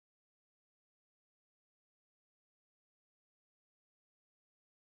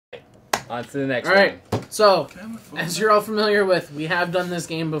On to the next All right. one. So, as you're all familiar with, we have done this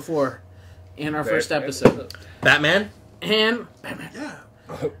game before in our first episode. Batman? And Batman. Yeah.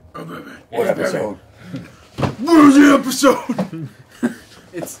 What episode? Where's the episode?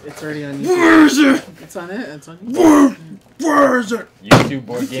 It's already on YouTube. Where is it? It's on it. It's on YouTube. Where is it? YouTube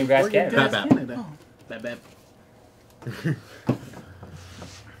Board Game Guys Board Game Canada. Guys Canada. Bap.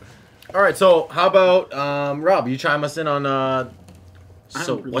 All right, so how about Rob? You chime us in on.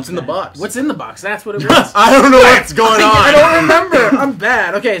 So really what's in the bad. box? What's in the box? That's what it was. I don't know what's going on. I don't remember. I'm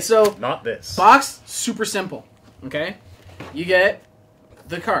bad. Okay, so Not this. box super simple. Okay, you get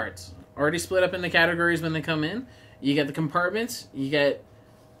the cards already split up into categories when they come in. You get the compartments. You get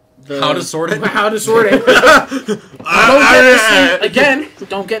the How to sort it? How to sort it.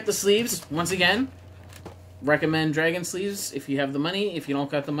 Don't get the sleeves. Once again, recommend dragon sleeves if you have the money. If you don't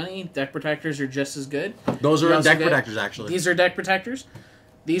got the money, deck protectors are just as good. Those You are also deck get- protectors, actually. These are deck protectors.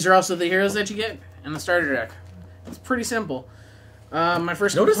 These are also the heroes that you get and the starter deck. It's pretty simple. My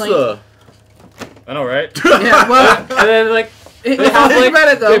first Notice complaint. I know, right? Yeah, well, And then like think they have like about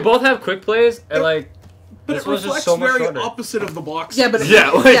it, though. they both have quick plays and like But this it was reflects just so much very shorter. opposite of the box. yeah, but Yeah,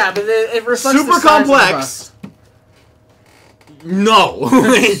 like, it reflects super the size of the complex. No.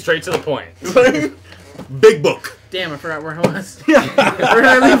 Straight to the point. Big book. Damn, I forgot where I was. Where did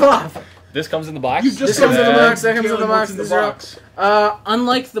I leave off? This comes in the box. You just This comes in the said box, that comes in the what's box, these are all-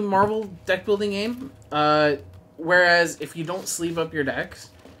 Unlike the Marvel deck building game, whereas if you don't sleeve up your decks,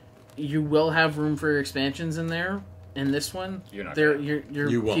 you will have room for your expansions in there. In this one, You're not you're gonna.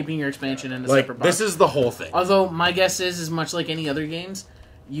 You won't. keeping your expansion in a Like, separate box. this is the whole thing. Although my guess is much like any other games,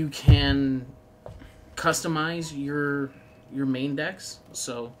 you can customize your main decks.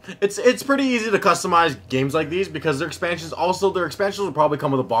 So It's pretty easy to customize games like these because their expansions will probably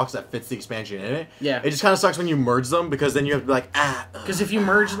come with a box that fits the expansion in it. yeah, It just kind of sucks when you merge them because then you have to be like, because if you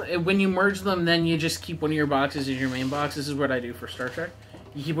when you merge them, then you just keep one of your boxes as your main box. This is what I do for Star Trek.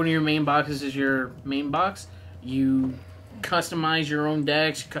 You keep one of your main boxes as your main box. You customize your own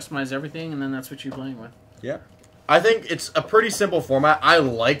decks. You customize everything, and then that's what you're playing with. Yeah. I think it's a pretty simple format. I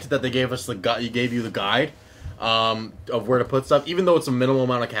liked that they gave us gave you the guide of where to put stuff, even though it's a minimal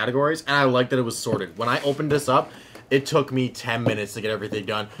amount of categories, and I liked that it was sorted. When I opened this up, it took me 10 minutes to get everything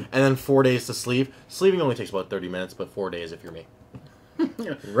done, and then 4 days to sleeve. Sleeving only takes about 30 minutes, but 4 days if you're me.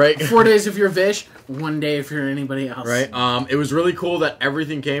 Right? 4 days if you're Vish, 1 day if you're anybody else. Right? It was really cool that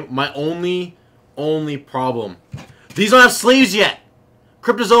everything came. My only problem. These don't have sleeves yet.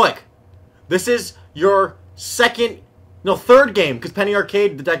 Cryptozoic. This is your third game, because Penny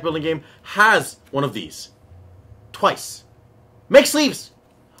Arcade, the deck building game, has one of these. Twice. Make sleeves.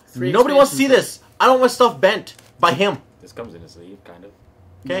 3 Nobody wants to see expansions. this. I don't want stuff bent by him. This comes in a sleeve, kind of.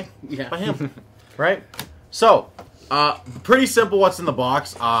 Okay? Yeah. By him. Right? So, pretty simple what's in the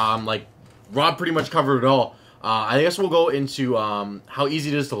box. Like, Rob pretty much covered it all. I guess we'll go into how easy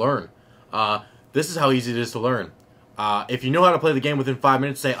it is to learn. This is how easy it is to learn. If you know how to play the game within 5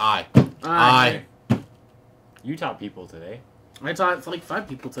 minutes, say I. Aye. You taught people today. I taught like 5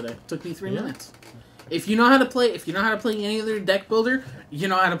 people today. Took me 3 minutes. If you know how to play, any other deck builder, you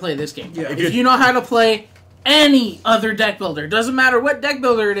know how to play this game. Yeah. If you know how to play any other deck builder, doesn't matter what deck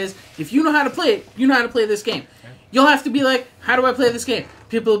builder it is. If you know how to play it, you know how to play this game. You'll have to be like, how do I play this game?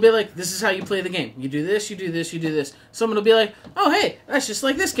 People will be like, this is how you play the game. You do this, you do this, you do this. Someone will be like, oh hey, that's just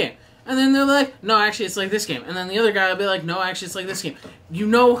like this game. And then they're like, no, actually it's like this game. And then the other guy will be like, no, actually it's like this game. You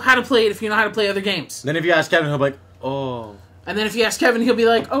know how to play it if you know how to play other games. Then if you ask Kevin, he'll be like, oh. And then if you ask Kevin, he'll be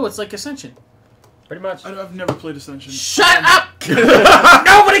like, oh, it's like Ascension. Pretty much. I've never played Ascension. Shut up!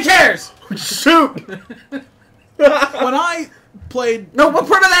 Nobody cares! Shoot! When I played, No, what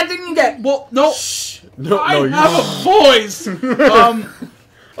part of that didn't you get? well, no, No, I no, you. have a voice.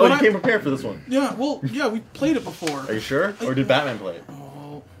 Oh, when you I- came prepared for this one. Yeah, well, yeah, we played it before. Are you sure? Or did Batman play it?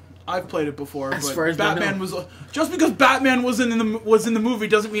 Oh, I've played it before, As but far as we Batman know. was just because Batman was in the movie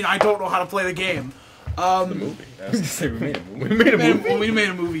doesn't mean I don't know how to play the game. Movie. I was gonna say we made a movie. We made a movie. We made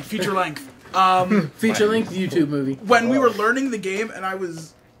a movie, feature length. Feature-length YouTube movie. When we were learning the game and I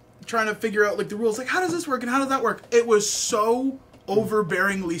was trying to figure out like the rules, like how does this work and how does that work? It was so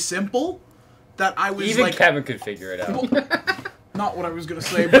overbearingly simple that I was Even like, Kevin could figure it out. not what I was gonna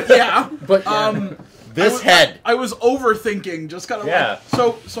say, but yeah. But This head. I was overthinking, just kind of Yeah.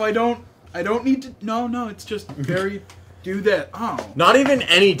 like so. I don't need to. No, it's just very. Do that. Oh. Not even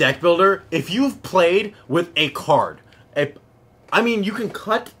any deck builder. If you've played with a card, you can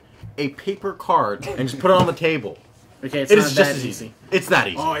cut a paper card and just put it on the table. okay, it's It not is that just as easy. easy. It's that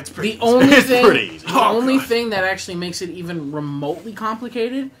easy. Oh, it's pretty. The only It's thing, pretty easy. the Oh, only God. thing that actually makes it even remotely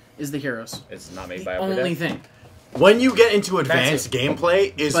complicated is the heroes. It's not made The by a only thing. When you get into advanced it.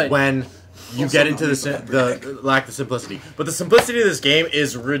 gameplay is But- when you Also get into not the lack of simplicity. But the simplicity of this game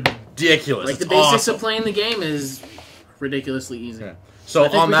is ridiculous. Like, the It's basics awesome. of playing the game is ridiculously easy. Yeah. So I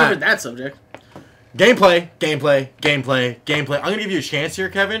think on we that, covered that subject. gameplay. I'm gonna give you a chance here,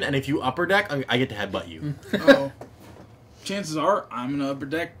 Kevin, and if you upper deck, I get to headbutt you. Oh. Chances are I'm gonna upper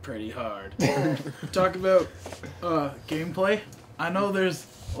deck pretty hard. Talk about gameplay. I know there's.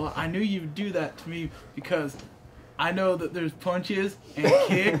 Well, I knew you'd do that to me because I know that there's punches and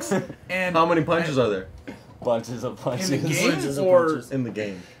kicks and. How many punches are there Bunches of punches. in the game Bunches of or? punches. in the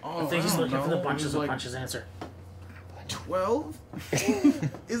game? Oh, I think he's don't looking for the know. bunches It was of like punches answer. 12.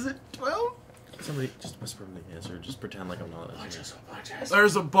 Is it 12? Somebody just whisper me the answer. Just pretend like I'm not. Bunches of punches.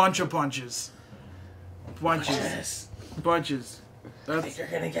 There's a bunch of punches. Bunches. Punches. Bunches. I think That's. you're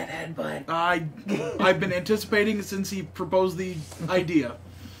gonna get headbutt. I've been anticipating it since he proposed the idea.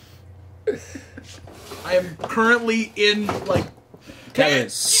 I am currently in like Kevin.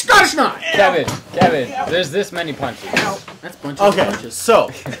 Scottish knot! Kevin. There's this many punches. That's bunches of Okay, punches. so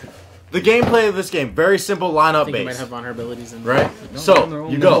the gameplay of this game very simple I lineup think you might based, have vulnerabilities in right? No, So no,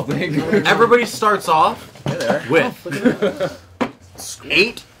 you no, go. no. Everybody starts off Hey there. with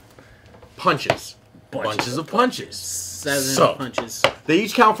 8 punches. Bunches of punches. 7 So- punches. They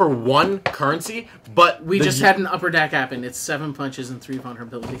each count for 1 currency, but We the- just had an upper deck happen. It's 7 punches and 3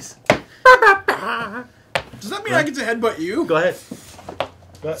 vulnerabilities. does that mean I get to headbutt you? Go ahead.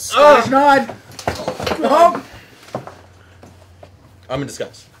 Scottish nod! Oh, I'm in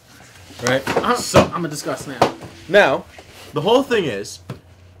disgust. Right? So, I'm gonna discuss now. Now, the whole thing is,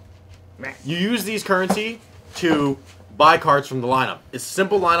 you use these currency to buy cards from the lineup. It's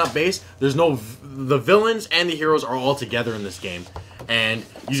simple lineup based. There's no the villains and the heroes are all together in this game, and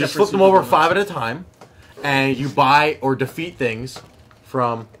you just for flip them over supervillains. 5 at a time, and you buy or defeat things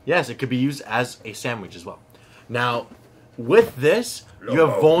from. Yes, it could be used as a sandwich as well. Now, with this, you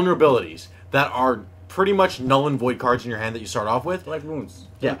have vulnerabilities that are pretty much null and void cards in your hand that you start off with. Like wounds.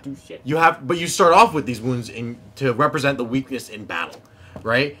 Yeah. Don't do shit. You have, but you start off with these wounds to represent the weakness in battle,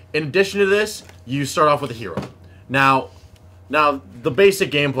 right? In addition to this, you start off with a hero. Now the basic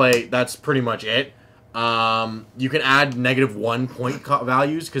gameplay, that's pretty much it. You can add -1 point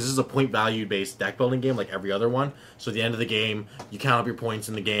values because this is a point value based deck building game like every other one. So at the end of the game, you count up your points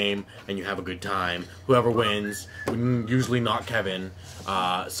in the game and you have a good time. Whoever wins, usually not Kevin,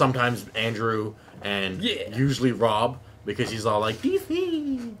 sometimes Andrew, and Yeah. usually Rob because he's all like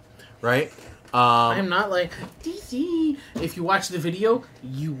DC, right? I'm not like, DC. If you watch the video,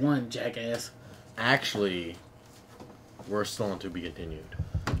 you won, jackass. Actually, we're still on to be continued.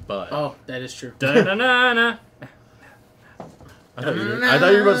 But Oh, that is true. Da-na-na-na. I thought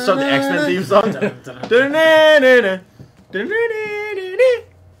you were about to start the X-Men theme song.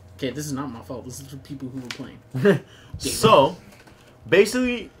 Okay, this is not my fault. This is for people who were playing. So,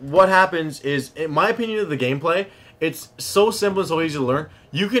 basically, what happens is, in my opinion of the gameplay, it's so simple and so easy to learn.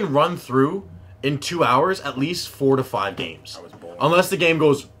 You can run through in 2 hours at least 4 to 5 games, I was bored. unless the game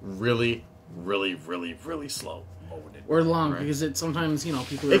goes really, really, really, really slow. Or long, Right. because it sometimes, you know,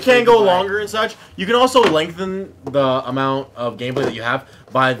 people are It afraid can to go buy. longer and such. You can also lengthen the amount of gameplay that you have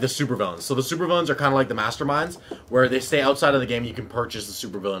by the supervillains. So the supervillains are kind of like the masterminds, where they stay outside of the game. You can purchase the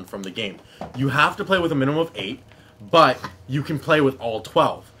supervillain from the game. You have to play with a minimum of 8, but you can play with all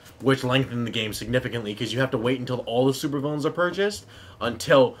 12, which lengthen the game significantly because you have to wait until all the supervillains are purchased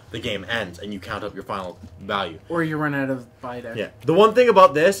until the game ends and you count up your final value. Or you run out of buy deck. Yeah. The one thing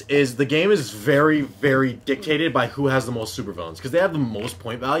about this is the game is very, very dictated by who has the most supervillains because they have the most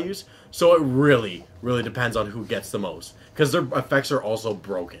point values. So it really, really depends on who gets the most because their effects are also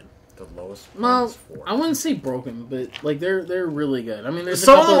broken. The lowest Well, one's 4. I wouldn't say broken, but like they're really good. I mean, there's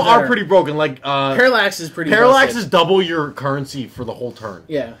Some a of couple them that are pretty broken. Like Parallax is pretty. Parallax busted. is double your currency for the whole turn.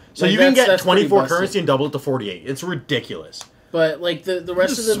 Yeah. So Like, you can that's get pretty 24 busted. currency and double it to 48. It's ridiculous. But like the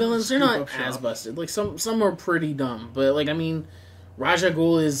rest of Just the villains, they're scoop not up shop. as busted. Like some are pretty dumb. But like I mean, Raja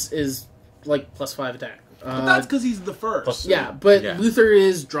Ghul is like +5 attack. But that's because he's the first. Plus- Yeah, but Yeah. Luther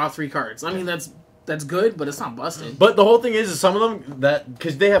is draw 3 cards. I mean that's good, but it's not busted. But the whole thing is some of them that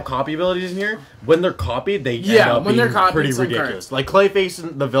because they have copy abilities in here. When they're copied, they Yeah, end up when being they're copied, pretty some ridiculous. cards. Like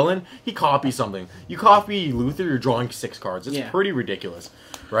Clayface, the villain, he copies something. You copy Luther, you're drawing 6 cards. It's Yeah. pretty ridiculous,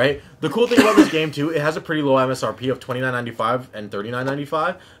 right? The cool thing about this game too, it has a pretty low MSRP of $29.95 and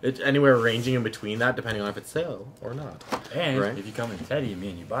 $39.95. It's anywhere ranging in between that, depending on if it's sale or not. And Right. if you come in Teddy and me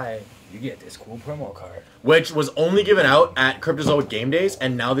and you buy it, you get this cool promo card. Which was only given out at Cryptozoic Game Days,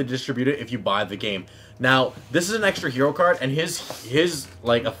 and now they distribute it if you buy the game. Now, this is an extra hero card, and his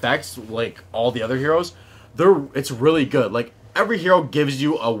like effects, like all the other heroes, it's really good. Like every hero gives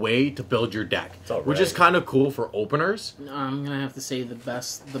you a way to build your deck, all which is right. kind of cool for openers. I'm gonna have to say the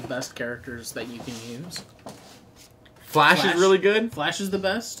best characters that you can use. Flash Flash. is really good. Flash is the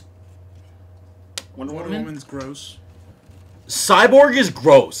best. Wonder Wonder Woman, Woman's gross. Cyborg is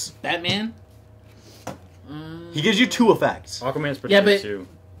gross. Batman. He gives you 2 effects. Aquaman's pretty Yeah, good but- too.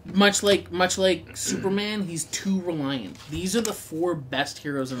 Much like Superman, he's too reliant. These are the 4 best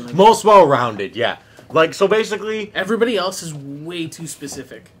heroes in the game. Most well-rounded, yeah. Like, so basically, Everybody else is way too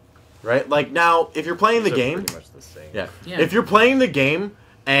specific. right? Like, now, if you're playing the They're game, pretty much the same. yeah. Yeah. If you're playing the game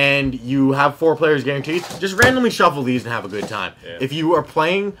and you have 4 players guaranteed, just randomly shuffle these and have a good time. Yeah. If you are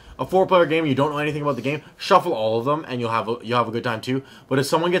playing a 4-player game and you don't know anything about the game, shuffle all of them and you'll have a good time too. But if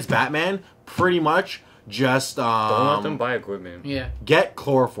someone gets Batman, pretty much just Don't let them buy equipment. Yeah, get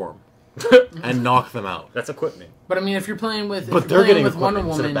chloroform and knock them out. That's equipment. but I mean, if you're playing with, But if they're you're playing getting with Wonder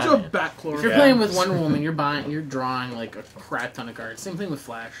equipment instead Woman, of So Batman. Batchlor. if you're Yeah. playing with Wonder Woman, you're drawing like a crap ton of cards. Same thing with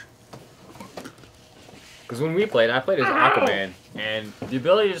Flash. Because when we played, I played as Aquaman, and the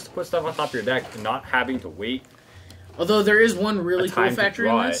ability just to put stuff on top of your deck and not having to wait Although there is one really a cool time to factor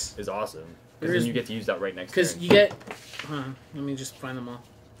in draw this, it is awesome. There Because is- then you get to use that right next because turn. you get. Let me just find them all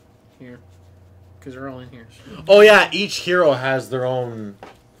here, because they're all in here. Oh yeah, each hero has their own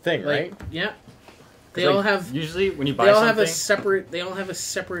thing, Like, right? yeah, they 'Cause, all like, have. usually when you buy They all something, have a separate. They all have a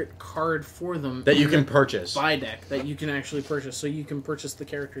separate card for them That you in can the purchase. buy deck that you can actually purchase, so you can purchase the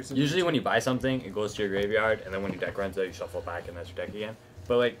characters. in usually there, when too. you buy something, it goes to your graveyard, and then when your deck runs out, you shuffle it back, and that's your deck again.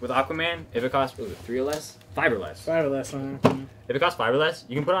 But like with Aquaman, if it costs 3 or less, 5 or less. 5 or less. If it costs 5 or less,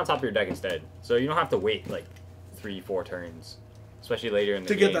 you can put it on top of your deck instead. So you don't have to wait like 3-4 turns, especially later in the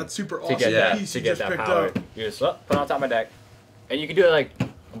To game. get that super to awesome get that piece to you get just that picked power. up. You just put it on top of my deck, and you can do it like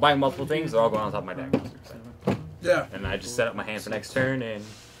I'm buying multiple things. They're all going on top of my deck, Yeah. and I just set up my hand for next turn and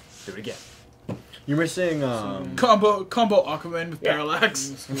do it again. You're missing Combo Aquaman with Yeah.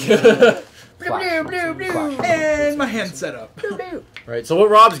 Parallax. Flash. And my hand set up. Right, so what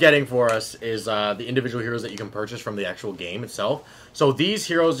Rob's getting for us is the individual heroes that you can purchase from the actual game itself. So these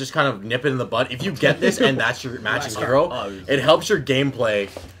heroes just kind of nip it in the bud. If you get this and that's your matching hero, it helps your gameplay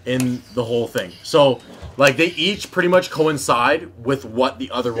in the whole thing. So, like, they each pretty much coincide with what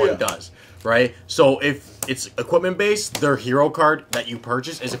the other one Yeah. does, right? So if it's equipment based, their hero card that you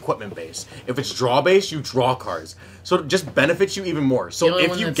purchase is equipment based. If it's draw based, you draw cards. So it just benefits you even more. The So only if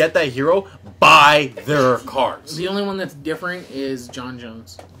one you that's- get that hero, buy their cards. The only one that's different is John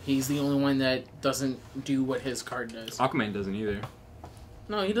Jones. He's the only one that doesn't do what his card does. Aquaman doesn't either.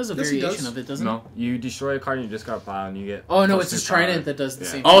 No, he does a Yes, he variation does. of it, doesn't No, you destroy a card and you discard a pile and you get. Oh no, plus it's his 2 power. trident that does the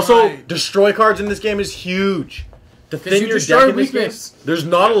Yeah. same. Also, Right. destroy cards in this game is huge. To thin you your destroy deck in this game, weakness. there's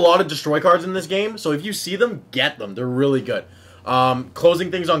not a lot of destroy cards in this game, so if you see them, get them. They're really good.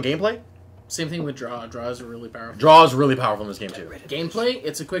 Closing things on gameplay. Same thing with draw. Draws are really powerful. Draw is really powerful in this game too. Gameplay,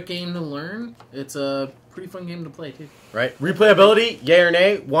 it's a quick game to learn. It's a pretty fun game to play too. Right? Replayability, yay or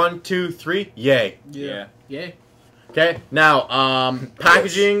nay? 1, 2, 3, yay. Yeah. Yay. Okay, now,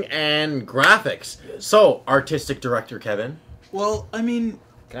 packaging and graphics. So, artistic director Kevin. Well, I mean,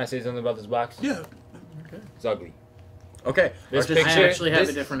 Can I say something about this box? yeah. It's ugly. Okay, This artistic- picture, I actually have this,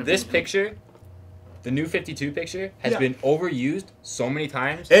 a different This opinion. picture, the new 52 picture, has Yeah. been overused so many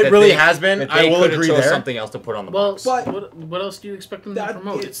times. It that really they- has been. that I they will could've agree chose there. something else to put on the Well, box. But- what else do you expect them to That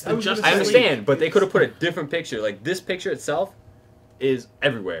promote? is- It's I the was gonna Justice I say- League. understand, but they could have put a different picture. Like this picture itself is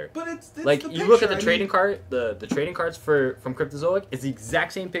everywhere. But it's Like the you look at picture, the I trading mean, card, the trading cards from Cryptozoic, it's the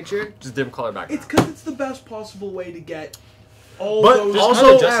exact same picture, just different color background. It's because it's the best possible way to get all But those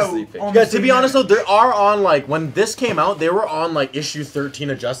also- out Justice League on Yeah, the to be same honest though, image. there are on like when this came out, they were on like issue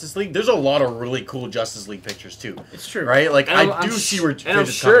 13 of Justice League. There's a lot of really cool Justice League pictures too, It's true. right? Like And I I'm do sh- see where and I'm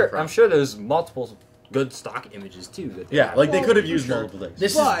Fidget's sure coming from. I'm sure there's multiple good stock images too. That they Yeah, have. like they Well, could have for used sure. multiple things.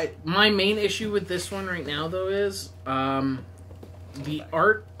 This But- is my main issue with this one right now, though, is the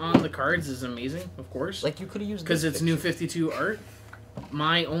art on the cards is amazing, of course, like you could have used because this it's new picture. 52 art.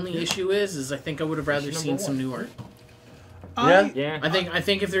 My only issue is I think I would have rather Issue seen number some one. new art. Yeah. Yeah, I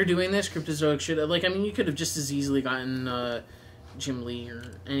think if they're doing this, Cryptozoic should like. I mean, you could have just as easily gotten Jim Lee or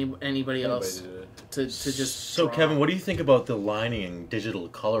anybody else to just. So draw. Kevin, what do you think about the lining and digital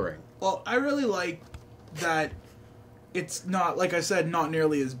coloring? Well, I really like that it's not, like I said, not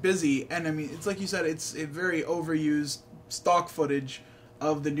nearly as busy. And I mean, it's like you said, it's a very overused stock footage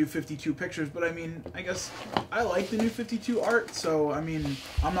of the new 52 pictures. But I mean, I guess I like the new 52 art. So, I mean,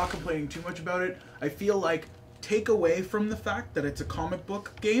 I'm not complaining too much about it. I feel like take away from the fact that it's a comic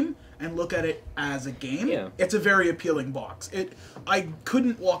book game and look at it as a game. Yeah. It's a very appealing box. I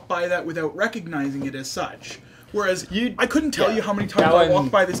couldn't walk by that without recognizing it as such. Whereas I couldn't tell yeah. you how many times That I one-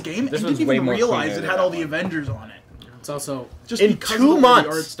 walked by this game and this didn't one's way even more realize cleaner it than had that all the one. Avengers on it. It's also Just In because 2 of the months.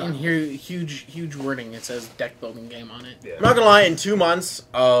 art in style. here huge wording. It says deck building game on it. Yeah. I'm not gonna lie, in 2 months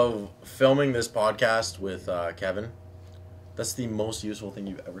of filming this podcast with Kevin, that's the most useful thing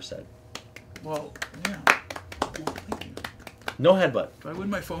you've ever said. Well, yeah. Well, thank you. No headbutt. Do I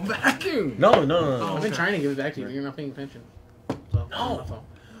win my phone back? No. Oh. I've been Okay. trying to give it back to you. You're not paying attention. So, No.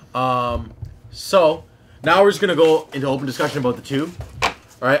 my phone. So now we're just gonna go into open discussion about the two.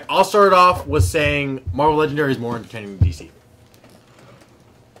 All right, I'll start off with saying Marvel Legendary is more entertaining than DC.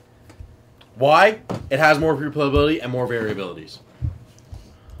 Why? It has more replayability and more variabilities.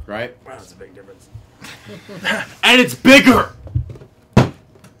 Right? Wow, that's a big difference. And it's bigger!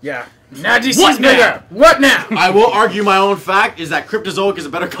 Yeah. Now DC's What now? bigger. What now? I will argue my own fact is that Cryptozoic is a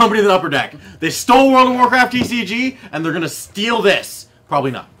better company than Upper Deck. They stole World of Warcraft TCG, and they're gonna steal this. Probably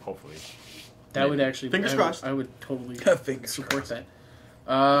not. Hopefully. That would actually. Fingers crossed. I would totally Fingers support that.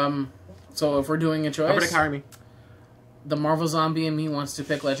 So if we're doing a Upper Deck, choice, hire me. the Marvel Zombie in me wants to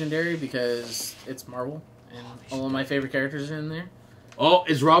pick Legendary because it's Marvel and all of my favorite characters are in there. Oh,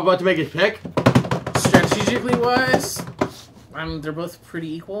 is Rob about to make his pick? Strategically wise, they're both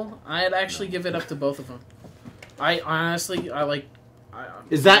pretty equal. I'd actually give it up to both of them. I like.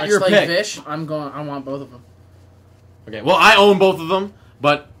 Is that much your like pick? Vish, I want both of them. Okay, well, I own both of them,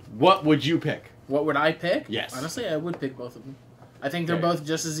 but what would you pick? What would I pick? Yes. Honestly, I would pick both of them. I think they're Okay. both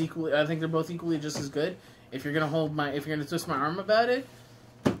just as equally. I think they're both equally just as good. If you're gonna twist my arm about it,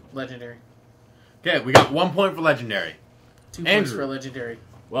 Legendary. Okay, we got 1 point for Legendary. 2 points Andrew. for Legendary.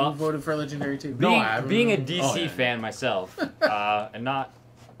 Well, Who voted for Legendary too? No, being, I haven't. being a DC Oh, yeah. fan myself, and not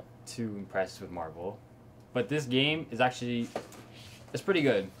too impressed with Marvel, but this game is actually it's pretty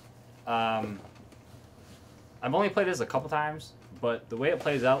good. I've only played this a couple times, but the way it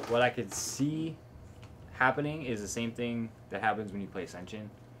plays out, what I could see happening is the same thing that happens when you play Ascension.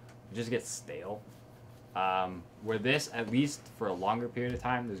 It just gets stale. Where this, at least for a longer period of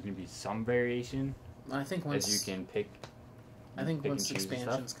time, there's going to be some variation I think as you can pick. I think pick once and choose and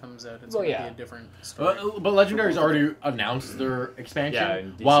expansions comes out, it's Well, gonna yeah. be a different story. But Legendary's already announced their expansion, Yeah,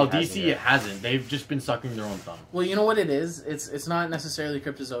 and DC while hasn't DC yet. hasn't. They've just been sucking their own thumb. Well, you know what it is? It's not necessarily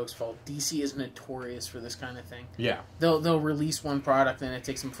Cryptozoic's fault. DC is notorious for this kind of thing. Yeah. They'll release one product and it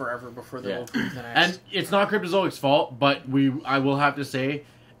takes them forever before they'll Yeah. approve the next. And it's not Cryptozoic's fault, but I will have to say,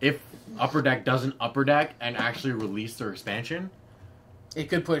 if Upper Deck doesn't Upper Deck and actually release their expansion, it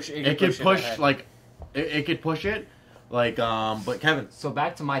could push. it could push ahead. like it could push it, like But Kevin, So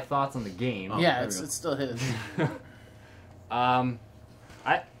back to my thoughts on the game. yeah, there it's we go. still his. I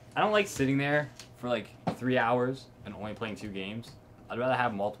don't like sitting there for like 3 hours and only playing 2 games. I'd rather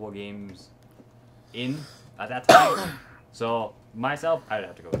have multiple games in at that time. So myself, I'd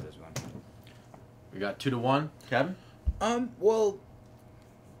have to go with this one. we got 2-1. Kevin, Well,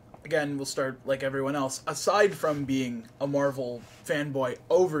 again, we'll start like everyone else. Aside from being a Marvel fanboy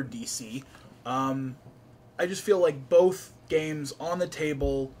over DC, I just feel like both games on the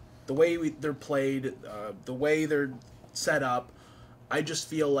table, the way they're played, the way they're set up, I just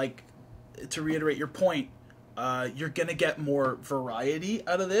feel like, to reiterate your point, you're gonna get more variety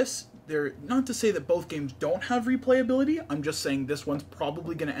out of this. They're not to say that both games don't have replayability. I'm just saying this one's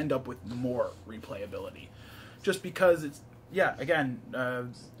probably gonna end up with more replayability, just because it's again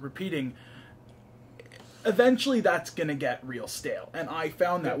repeating. Eventually, that's gonna get real stale, and I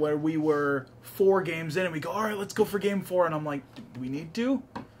found that where we were 4 games in, and we go, all right, let's go for game 4, and I'm like, do we need to?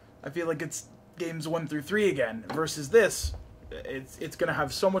 I feel like it's games 1 through 3 again. Versus this, it's gonna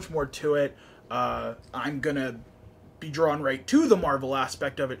have so much more to it. I'm gonna be drawn right to the Marvel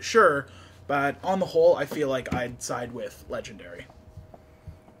aspect of it, sure, but on the whole, I feel like I'd side with Legendary.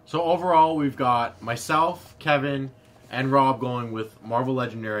 so overall we've got myself, Kevin, and Rob going with Marvel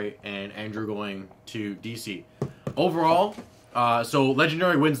Legendary, and Andrew going to DC. Overall, so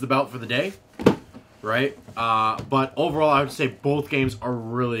Legendary wins the bout for the day, right? But overall, I would say both games are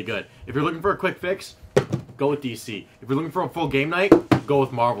really good. If you're looking for a quick fix, go with DC. If you're looking for a full game night, go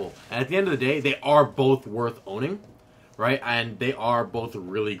with Marvel. And at the end of the day, they are both worth owning, right? And they are both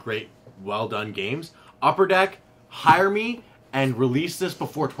really great, well done games. Upper Deck, hire me and release this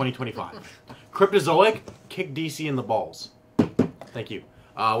before 2025. Cryptozoic, kick DC in the balls. Thank you.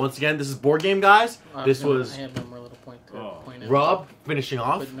 Once again, this is Board Game Guys. This was I had one more little point to point out. Rob finishing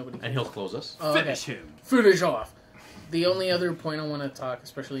off, But nobody and he'll close us. Oh, okay. Finish him. Finish off. The only other point I want to talk,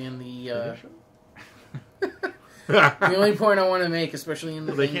 especially in the the only point I want to make, especially in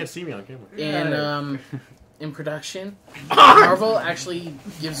the They thing- can't see me on camera. in production, Marvel actually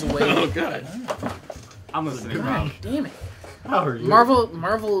gives away. Oh god. I'm listening, Rob. Damn it! How are you?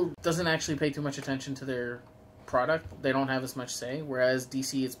 Marvel doesn't actually pay too much attention to their product. They don't have as much say. Whereas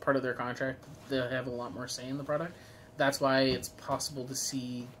DC, it's part of their contract. They have a lot more say in the product. that's why it's possible to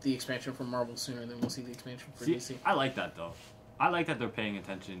see the expansion for Marvel sooner than we'll see the expansion for See, DC. I like that though. I like that they're paying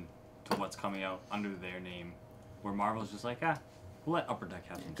attention to what's coming out under their name, where Marvel's just like, we'll let Upper Deck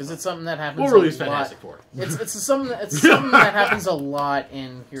have some Because stuff. it's something that happens We'll a release lot. Fantastic Four. It's something that happens a lot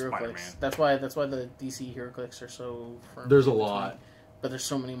in Spider-Man. HeroClix. That's why the DC HeroClix are so firm. There's a between. lot. But there's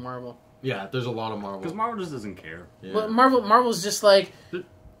so many Marvel. Yeah, there's a lot of Because Marvel. Marvel just doesn't care. Yeah. But Marvel's just like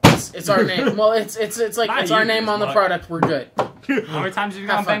it's our name. Well, it's like Not it's our you, name on the but- product. We're good. How many times have you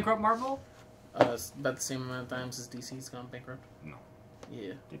Have gone fun. bankrupt, Marvel? It's about the same amount of times as DC's gone bankrupt. No.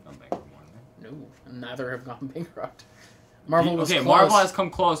 Yeah. They've gone bankrupt more than No. Neither have gone bankrupt. that. Marvel was okay, close. Marvel has come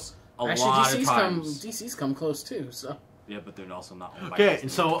close Actually, lot of times. DC's come close too. So Yeah, but they're also not owned by Okay, Disney.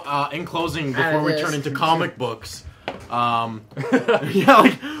 so in closing, Out before of we this. turn into comic books, yeah,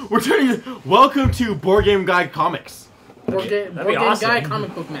 like we're turning. Welcome to Board Game Guide Comics. Board Game awesome. Guy,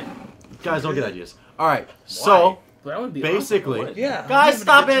 comic book man. Guys, don't get ideas. All right, so That would be basically, awesome. Yeah. guys, I'm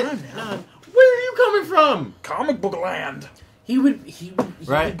stop having it. a good time now. Where are you coming from? Comic book land. He would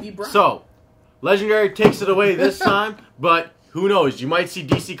Right. be Brown. So, Legendary takes it away this time, but who knows? You might see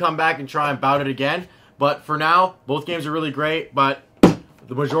DC come back and try and bout it again. But for now, both games are really great. But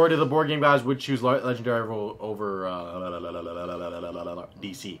the majority of the board game guys would choose Legendary over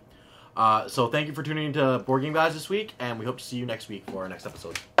DC. So thank you for tuning into Board Game Guys this week, and we hope to see you next week for our next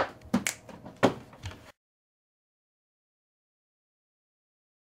episode.